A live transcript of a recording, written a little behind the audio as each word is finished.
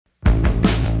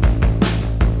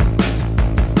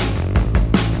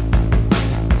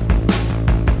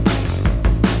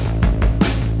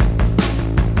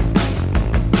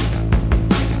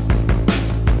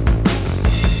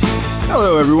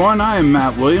Hello everyone, I am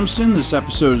Matt Williamson. This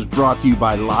episode is brought to you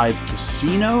by Live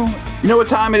Casino. You know what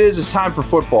time it is? It's time for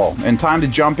football and time to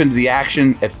jump into the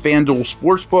action at FanDuel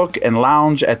Sportsbook and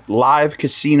lounge at Live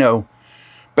Casino.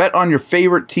 Bet on your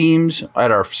favorite teams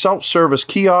at our self-service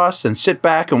kiosks and sit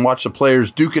back and watch the players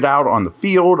duke it out on the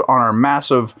field on our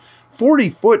massive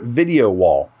 40-foot video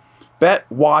wall. Bet,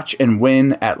 watch, and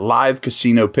win at Live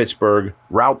Casino Pittsburgh,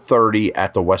 Route 30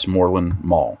 at the Westmoreland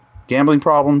Mall. Gambling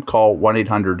problem? Call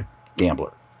 1-800-GAMBLER.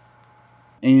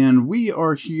 And we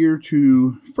are here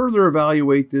to further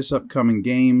evaluate this upcoming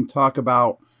game, talk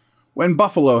about when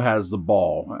Buffalo has the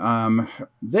ball.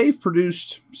 They've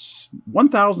produced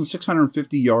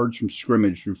 1,650 yards from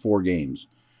scrimmage through 4 games.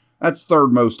 That's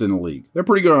third most in the league. They're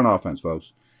pretty good on offense,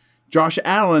 folks. Josh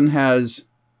Allen has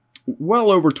well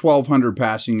over 1,200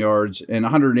 passing yards and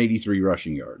 183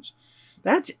 rushing yards.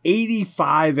 That's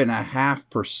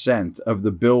 85.5% of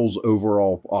the Bills'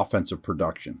 overall offensive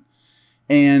production.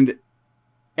 And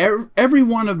every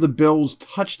one of the Bills'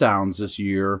 touchdowns this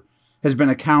year has been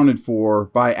accounted for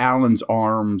by Allen's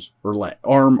arm or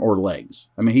legs.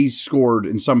 I mean, he's scored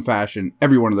in some fashion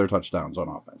every one of their touchdowns on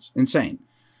offense. Insane.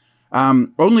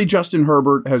 Only Justin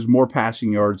Herbert has more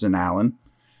passing yards than Allen,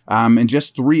 and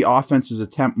just 3 offenses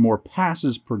attempt more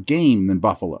passes per game than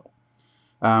Buffalo.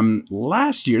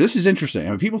 Last year, this is interesting. I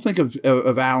mean, people think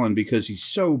of Allen because he's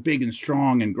so big and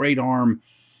strong and great arm,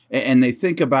 and they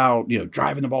think about,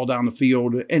 driving the ball down the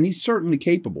field, and he's certainly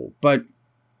capable. But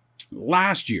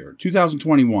last year,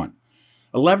 2021,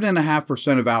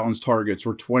 11.5% of Allen's targets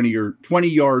were 20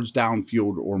 yards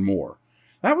downfield or more.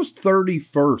 That was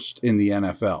 31st in the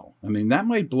NFL. I mean, that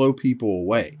might blow people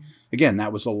away. Again,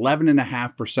 that was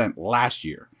 11.5% last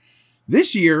year.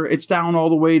 This year, it's down all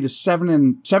the way to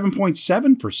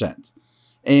 7.7%.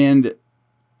 And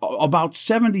about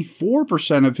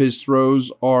 74% of his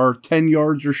throws are 10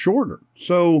 yards or shorter.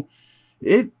 So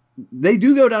they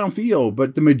do go downfield,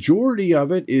 but the majority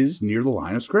of it is near the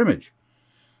line of scrimmage.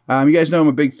 You guys know I'm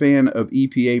a big fan of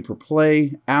EPA per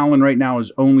play. Allen right now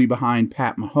is only behind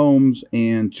Pat Mahomes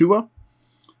and Tua.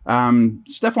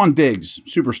 Stephon Diggs,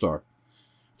 superstar.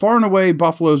 Far and away,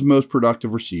 Buffalo's most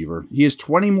productive receiver. He has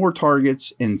 20 more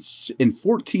targets and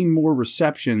 14 more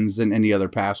receptions than any other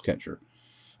pass catcher.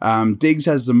 Diggs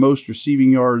has the most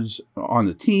receiving yards on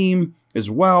the team as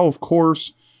well, of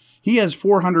course. He has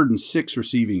 406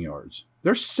 receiving yards.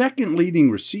 Their second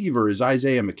leading receiver is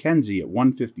Isaiah McKenzie at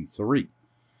 153.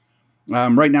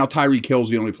 Right now, Tyreek Hill's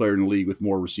the only player in the league with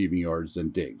more receiving yards than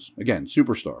Diggs. Again,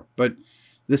 superstar. But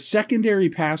the secondary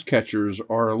pass catchers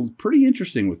are pretty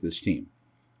interesting with this team.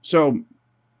 So,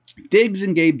 Diggs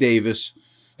and Gabe Davis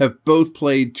have both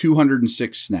played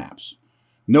 206 snaps.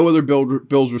 No other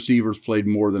Bills receivers played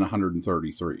more than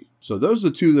 133. So those are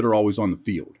the two that are always on the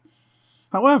field.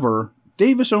 However,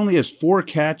 Davis only has 4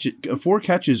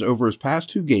 catches over his past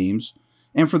 2 games,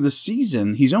 and for the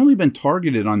season, he's only been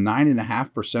targeted on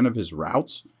 9.5% of his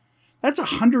routes. That's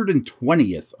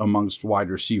 120th amongst wide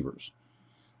receivers.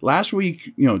 Last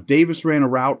week, Davis ran a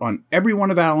route on every one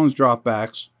of Allen's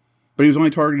dropbacks, but he was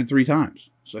only targeted 3 times.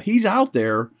 So he's out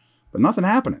there, but nothing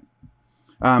happening.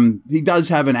 He does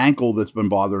have an ankle that's been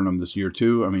bothering him this year,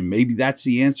 too. I mean, maybe that's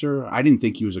the answer. I didn't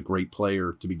think he was a great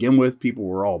player to begin with. People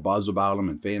were all buzz about him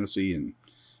in fantasy, and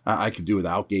I could do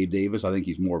without Gabe Davis. I think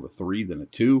he's more of a 3 than a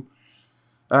 2.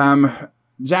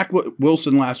 Zach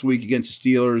Wilson last week against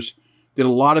the Steelers did a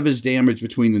lot of his damage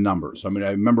between the numbers. I mean, I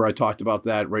remember I talked about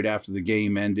that right after the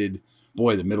game ended.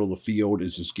 Boy, the middle of the field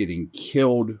is just getting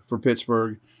killed for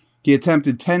Pittsburgh. He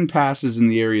attempted 10 passes in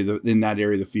that area of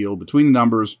the field between the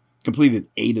numbers, completed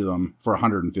 8 of them for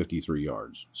 153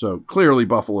 yards. So clearly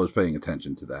Buffalo is paying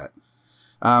attention to that.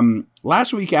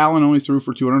 Last week, Allen only threw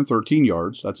for 213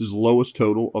 yards. That's his lowest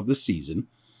total of the season.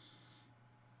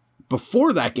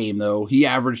 Before that game, though, he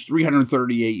averaged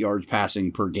 338 yards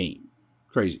passing per game.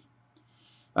 Crazy.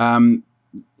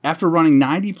 After running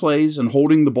 90 plays and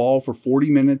holding the ball for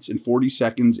 40 minutes and 40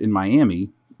 seconds in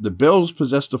Miami, the Bills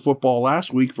possessed the football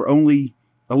last week for only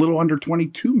a little under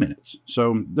 22 minutes.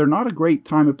 So they're not a great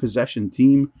time of possession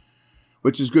team,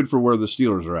 which is good for where the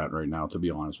Steelers are at right now, to be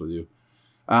honest with you.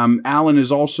 Allen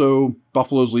is also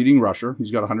Buffalo's leading rusher. He's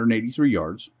got 183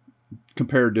 yards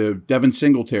compared to Devin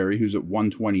Singletary, who's at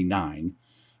 129.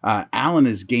 Allen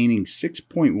is gaining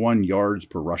 6.1 yards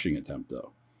per rushing attempt,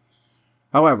 though.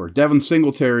 However, Devin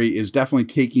Singletary is definitely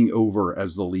taking over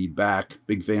as the lead back.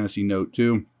 Big fantasy note,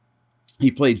 too. He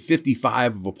played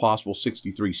 55 of a possible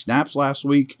 63 snaps last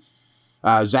week.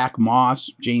 Zach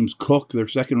Moss, James Cook, their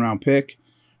second-round pick,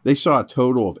 they saw a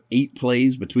total of 8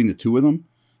 plays between the two of them.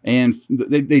 And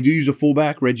they do use a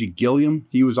fullback, Reggie Gilliam.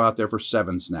 He was out there for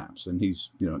 7 snaps, and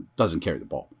he's, doesn't carry the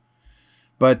ball.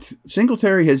 But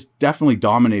Singletary has definitely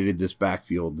dominated this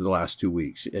backfield the last 2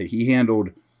 weeks. He handled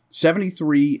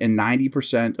 73 and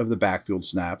 90% of the backfield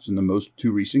snaps in the most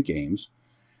 2 recent games,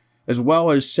 as well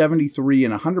as 73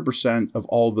 and 100% of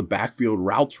all the backfield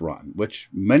routes run, which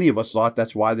many of us thought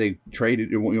that's why they traded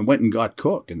and went and got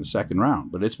Cook in the second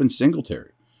round. But it's been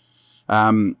Singletary.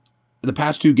 The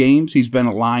past 2 games, he's been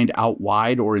aligned out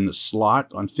wide or in the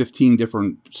slot on 15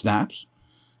 different snaps.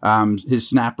 His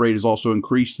snap rate has also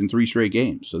increased in 3 straight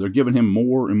games. So they're giving him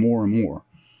more and more and more.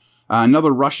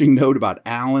 Another rushing note about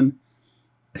Allen.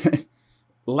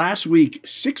 Last week,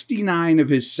 69 of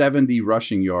his 70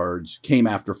 rushing yards came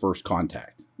after first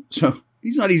contact. So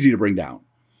he's not easy to bring down.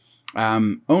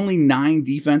 Only 9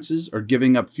 defenses are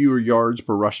giving up fewer yards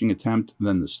per rushing attempt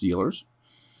than the Steelers.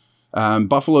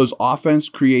 Buffalo's offense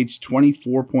creates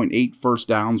 24.8 first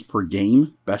downs per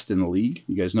game, best in the league.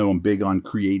 You guys know I'm big on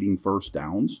creating first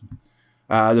downs.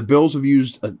 The Bills have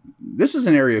used, this is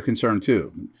an area of concern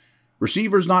too.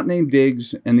 Receivers not named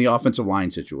Diggs and the offensive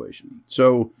line situation.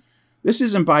 So this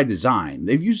isn't by design.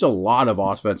 They've used a lot of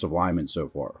offensive linemen so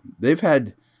far. They've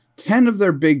had 10 of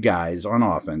their big guys on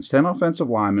offense, 10 offensive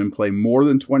linemen play more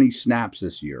than 20 snaps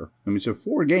this year. So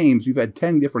 4 games, you've had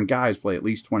 10 different guys play at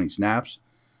least 20 snaps.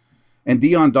 And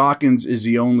Deion Dawkins is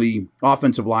the only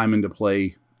offensive lineman to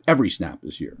play every snap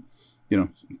this year.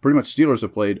 Pretty much Steelers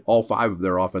have played all 5 of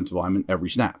their offensive linemen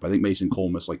every snap. I think Mason Cole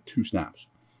missed like 2 snaps.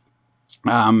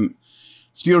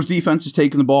 Steelers defense has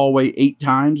taken the ball away 8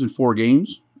 times in 4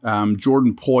 games.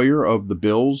 Jordan Poyer of the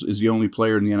Bills is the only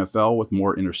player in the NFL with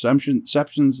more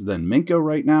interceptions than Minka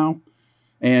right now.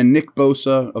 And Nick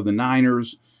Bosa of the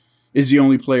Niners is the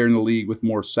only player in the league with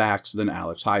more sacks than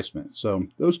Alex Highsmith. So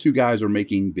those 2 guys are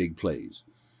making big plays.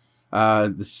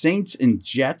 The Saints and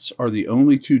Jets are the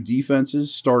only 2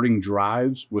 defenses starting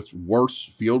drives with worse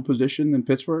field position than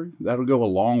Pittsburgh. That'll go a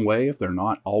long way if they're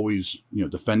not always,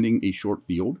 defending a short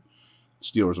field.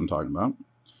 Steelers I'm talking about.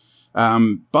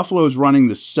 Buffalo is running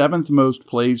the 7th most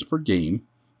plays per game.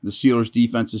 The Steelers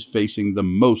defense is facing the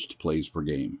most plays per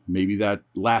game. Maybe that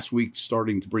last week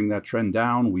starting to bring that trend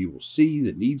down. We will see.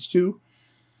 That needs to.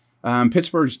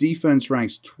 Pittsburgh's defense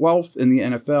ranks 12th in the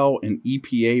NFL in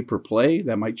EPA per play.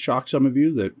 That might shock some of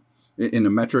you that in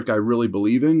a metric I really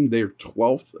believe in, they're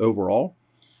 12th overall.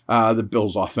 The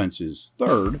Bills' offense is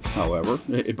 3rd, however,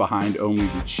 behind only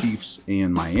the Chiefs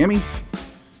and Miami.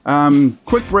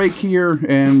 Quick break here,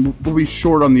 and we'll be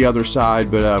short on the other side,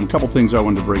 but a couple things I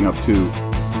wanted to bring up too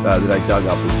that I dug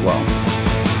up as well.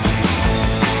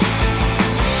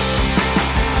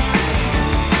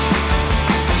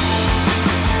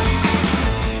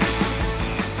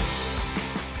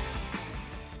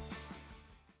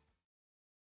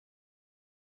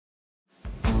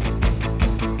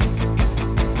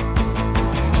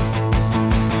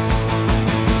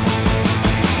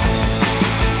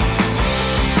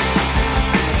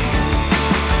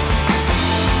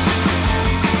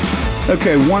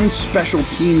 Okay, one special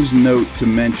teams note to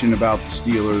mention about the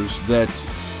Steelers, that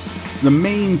the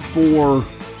main 4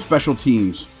 special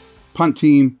teams, punt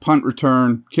team, punt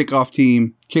return, kickoff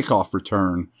team, kickoff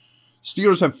return,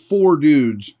 Steelers have 4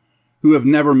 dudes who have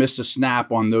never missed a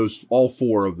snap on all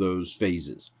 4 of those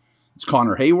phases. It's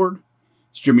Connor Hayward,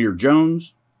 it's Jameer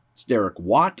Jones, it's Derek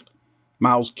Watt,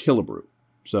 Miles Killebrew.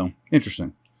 So,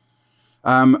 interesting.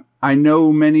 I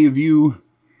know many of you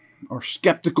are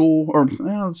skeptical, or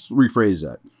let's rephrase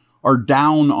that, are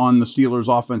down on the Steelers'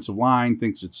 offensive line,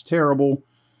 thinks it's terrible.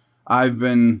 I've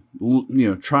been,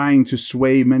 trying to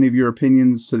sway many of your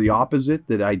opinions to the opposite,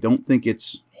 that I don't think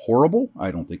it's horrible.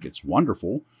 I don't think it's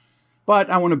wonderful.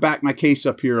 But I want to back my case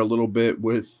up here a little bit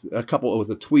with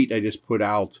a tweet I just put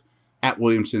out at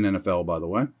Williamson NFL, by the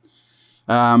way.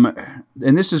 And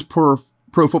this is per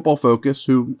Pro Football Focus,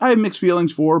 who I have mixed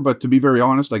feelings for, but to be very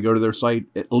honest, I go to their site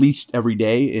at least every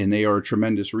day, and they are a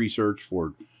tremendous research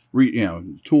for,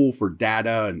 tool for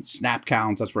data and snap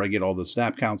counts. That's where I get all the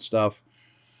snap count stuff.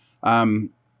 So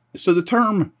the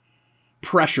term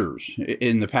pressures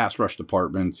in the pass rush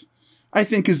department, I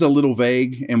think, is a little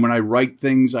vague. And when I write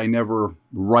things, I never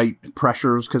write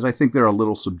pressures because I think they're a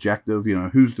little subjective.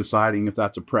 Who's deciding if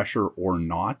that's a pressure or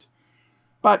not?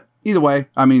 But either way,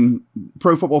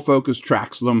 Pro Football Focus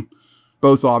tracks them,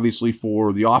 both obviously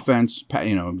for the offense,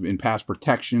 in pass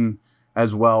protection,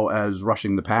 as well as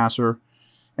rushing the passer.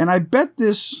 And I bet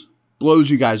this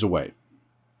blows you guys away.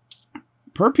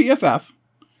 Per PFF,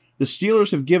 the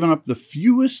Steelers have given up the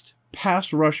fewest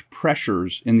pass rush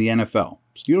pressures in the NFL.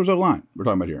 Steelers O-line, we're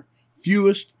talking about here.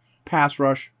 Fewest pass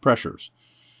rush pressures.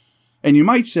 And you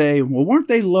might say, well, weren't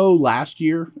they low last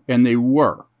year? And they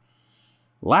were.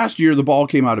 Last year, the ball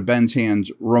came out of Ben's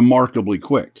hands remarkably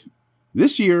quick.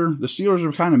 This year, the Steelers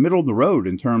are kind of middle of the road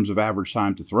in terms of average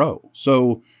time to throw.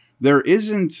 So there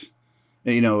isn't,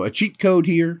 a cheat code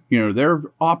here. They're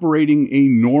operating a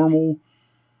normal,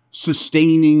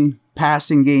 sustaining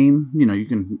passing game. You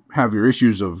can have your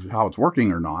issues of how it's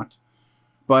working or not,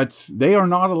 but they are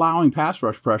not allowing pass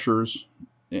rush pressures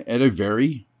at a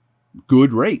very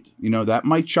good rate. That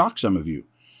might shock some of you.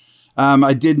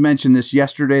 I did mention this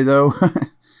yesterday, though,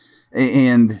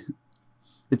 and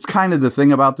it's kind of the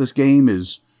thing about this game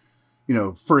is,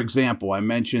 for example, I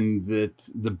mentioned that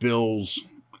the Bills'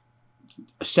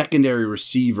 secondary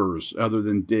receivers, other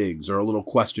than Diggs, are a little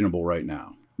questionable right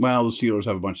now. Well, the Steelers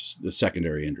have a bunch of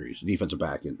secondary injuries, defensive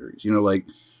back injuries. Like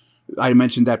I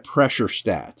mentioned that pressure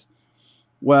stat.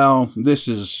 Well, this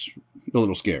is a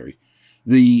little scary.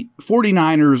 The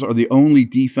 49ers are the only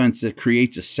defense that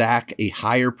creates a sack a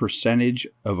higher percentage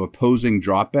of opposing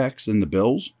dropbacks than the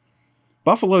Bills.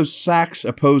 Buffalo sacks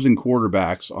opposing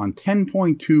quarterbacks on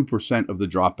 10.2% of the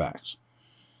dropbacks,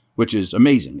 which is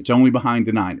amazing. It's only behind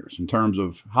the Niners in terms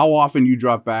of how often you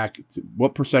drop back,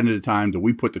 what percent of the time do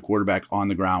we put the quarterback on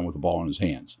the ground with the ball in his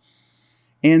hands.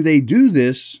 And they do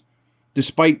this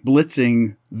despite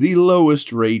blitzing the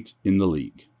lowest rate in the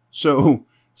league. So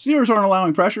Steelers aren't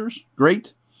allowing pressures.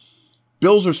 Great.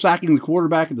 Bills are sacking the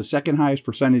quarterback at the second highest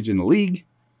percentage in the league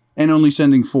and only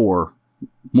sending 4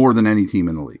 more than any team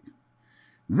in the league.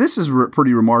 This is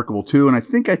pretty remarkable, too, and I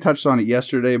think I touched on it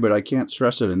yesterday, but I can't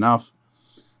stress it enough.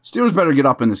 Steelers better get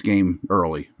up in this game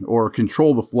early or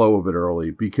control the flow of it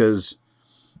early because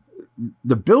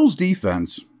the Bills'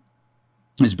 defense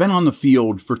has been on the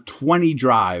field for 20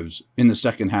 drives in the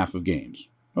second half of games.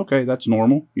 Okay, that's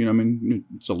normal.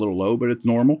 It's a little low, but it's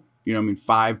normal.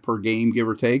 5 per game, give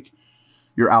or take.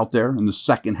 You're out there in the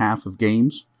second half of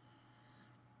games.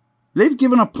 They've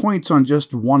given up points on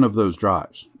just one of those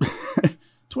drives.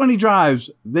 20 drives,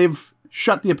 they've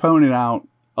shut the opponent out,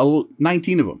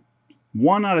 19 of them.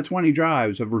 1 out of 20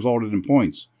 drives have resulted in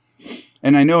points.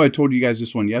 And I know I told you guys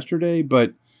this one yesterday,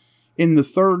 but in the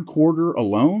third quarter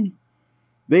alone,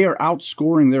 they are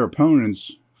outscoring their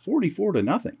opponents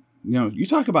 44-0. You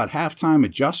talk about halftime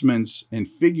adjustments and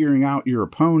figuring out your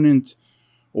opponent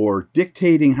or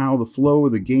dictating how the flow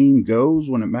of the game goes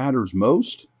when it matters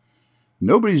most.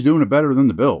 Nobody's doing it better than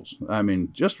the Bills.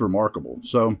 Just remarkable.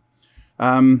 So,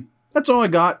 that's all I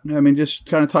got. Just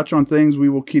kind of touch on things. We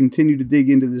will continue to dig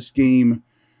into this game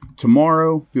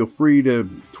tomorrow. Feel free to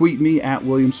tweet me at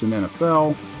Williamson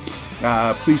NFL.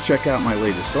 Please check out my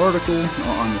latest article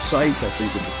on the site. I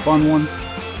think it's a fun one.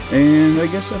 And I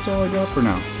guess that's all I got for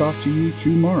now. Talk to you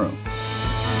tomorrow.